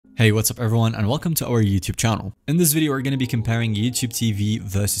Hey, what's up everyone and welcome to our YouTube channel. In this video we're going to be comparing YouTube TV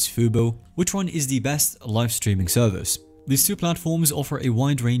versus Fubo. Which one is the best live streaming service? These two platforms offer a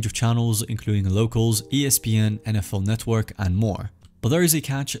wide range of channels including locals, ESPN, NFL Network and more. But there is a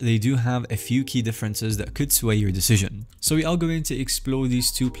catch, they do have a few key differences that could sway your decision. So we are going to explore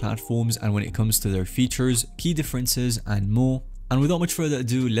these two platforms and when it comes to their features, key differences and more. And without much further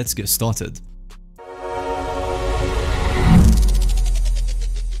ado, let's get started.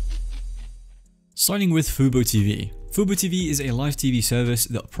 Starting with Fubo TV. Fubo TV is a live TV service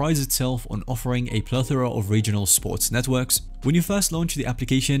that prides itself on offering a plethora of regional sports networks. When you first launch the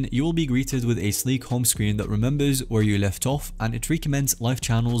application, you will be greeted with a sleek home screen that remembers where you left off, and it recommends live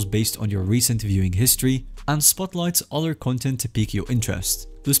channels based on your recent viewing history and spotlights other content to pique your interest.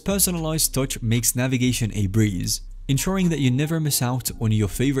 This personalized touch makes navigation a breeze, ensuring that you never miss out on your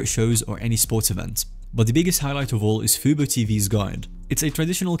favorite shows or any sports events. But the biggest highlight of all is Fubo TV's guide. It's a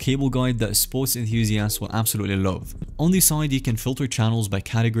traditional cable guide that sports enthusiasts will absolutely love. On the side, you can filter channels by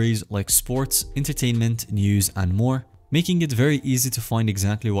categories like sports, entertainment, news and more, making it very easy to find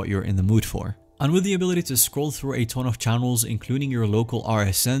exactly what you're in the mood for. And with the ability to scroll through a ton of channels including your local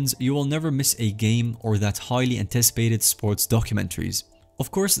RSNs, you will never miss a game or that highly anticipated sports documentaries.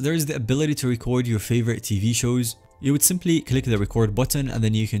 Of course, there is the ability to record your favorite TV shows. You would simply click the record button and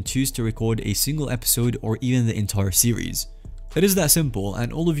then you can choose to record a single episode or even the entire series. It is that simple,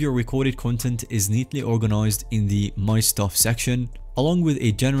 and all of your recorded content is neatly organized in the My Stuff section, along with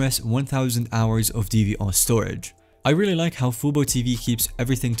a generous 1000 hours of DVR storage. I really like how Fubo TV keeps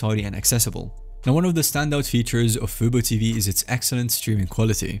everything tidy and accessible. Now, one of the standout features of Fubo TV is its excellent streaming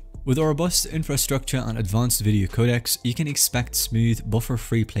quality. With a robust infrastructure and advanced video codecs, you can expect smooth,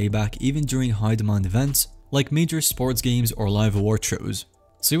 buffer-free playback even during high-demand events like major sports games or live award shows.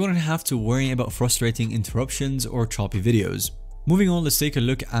 So you won't have to worry about frustrating interruptions or choppy videos. Moving on, let's take a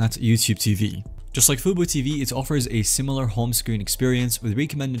look at YouTube TV. Just like Fubo TV, it offers a similar home screen experience with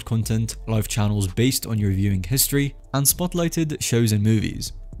recommended content, live channels based on your viewing history, and spotlighted shows and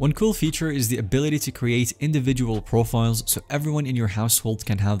movies. One cool feature is the ability to create individual profiles so everyone in your household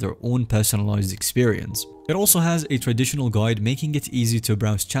can have their own personalized experience. It also has a traditional guide, making it easy to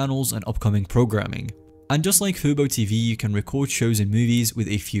browse channels and upcoming programming. And just like Fubo TV, you can record shows and movies with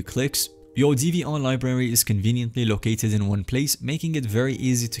a few clicks. Your DVR library is conveniently located in one place, making it very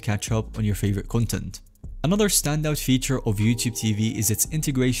easy to catch up on your favorite content. Another standout feature of YouTube TV is its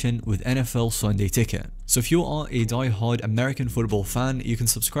integration with NFL Sunday Ticket. So if you are a die-hard American football fan, you can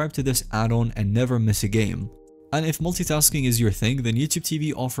subscribe to this add-on and never miss a game. And if multitasking is your thing, then YouTube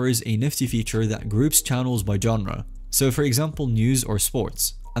TV offers a nifty feature that groups channels by genre. So for example, news or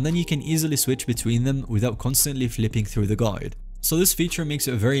sports. And then you can easily switch between them without constantly flipping through the guide. So this feature makes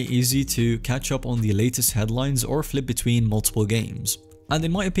it very easy to catch up on the latest headlines or flip between multiple games. And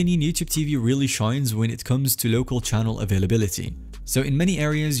in my opinion, YouTube TV really shines when it comes to local channel availability. So in many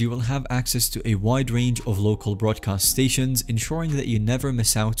areas, you will have access to a wide range of local broadcast stations, ensuring that you never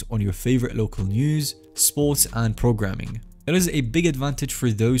miss out on your favorite local news, sports and programming. It is a big advantage for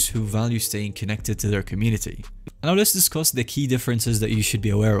those who value staying connected to their community. Now let's discuss the key differences that you should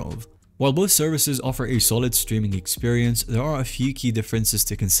be aware of. While both services offer a solid streaming experience, there are a few key differences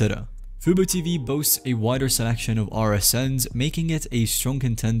to consider. Fubo TV boasts a wider selection of RSNs, making it a strong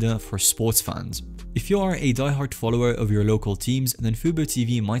contender for sports fans. If you are a diehard follower of your local teams, then Fubo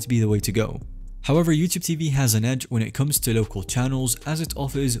TV might be the way to go. However, YouTube TV has an edge when it comes to local channels, as it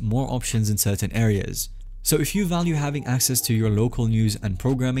offers more options in certain areas. So if you value having access to your local news and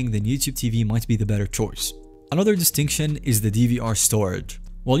programming, then YouTube TV might be the better choice. Another distinction is the DVR storage.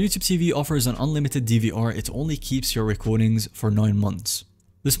 While YouTube TV offers an unlimited DVR, it only keeps your recordings for 9 months.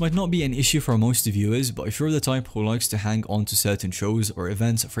 This might not be an issue for most viewers, but if you're the type who likes to hang on to certain shows or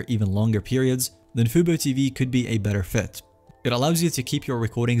events for even longer periods, then Fubo TV could be a better fit. It allows you to keep your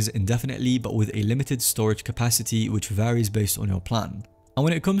recordings indefinitely but with a limited storage capacity which varies based on your plan. And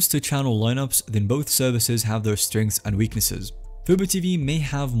when it comes to channel lineups, then both services have their strengths and weaknesses. Fubo TV may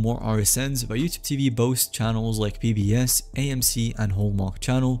have more RSNs, but YouTube TV boasts channels like PBS, AMC and Hallmark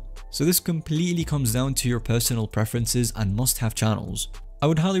Channel, so this completely comes down to your personal preferences and must-have channels. I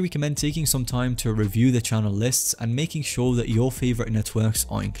would highly recommend taking some time to review the channel lists and making sure that your favorite networks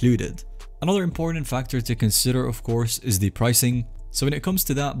are included. Another important factor to consider, of course, is the pricing. So when it comes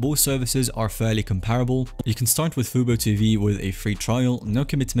to that, both services are fairly comparable. You can start with Fubo TV with a free trial, no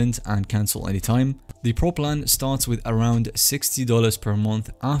commitment and cancel anytime. The Pro plan starts with around $60 per month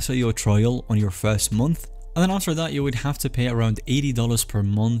after your trial on your first month. And then after that, you would have to pay around $80 per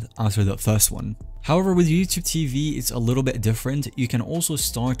month after that first one. However, with YouTube TV, it's a little bit different. You can also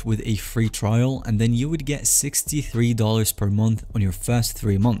start with a free trial and then you would get $63 per month on your first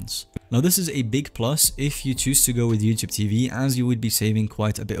 3 months. Now this is a big plus if you choose to go with YouTube TV, as you would be saving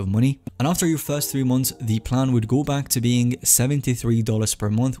quite a bit of money. And after your first 3 months, the plan would go back to being $73 per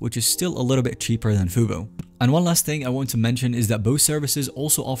month, which is still a little bit cheaper than Fubo. And one last thing I want to mention is that both services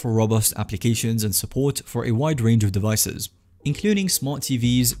also offer robust applications and support for a wide range of devices, including smart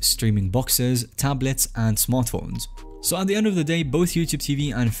TVs, streaming boxes, tablets, and smartphones. So at the end of the day, both YouTube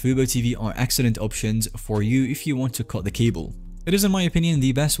TV and Fubo TV are excellent options for you if you want to cut the cable. It is, in my opinion,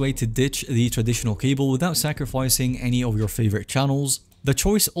 the best way to ditch the traditional cable without sacrificing any of your favorite channels. The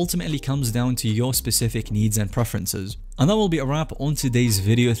choice ultimately comes down to your specific needs and preferences. And that will be a wrap on today's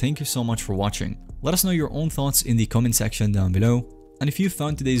video. Thank you so much for watching. Let us know your own thoughts in the comment section down below. And if you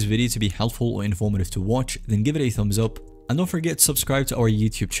found today's video to be helpful or informative to watch, then give it a thumbs up. And don't forget to subscribe to our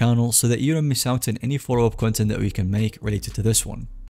YouTube channel so that you don't miss out on any follow-up content that we can make related to this one.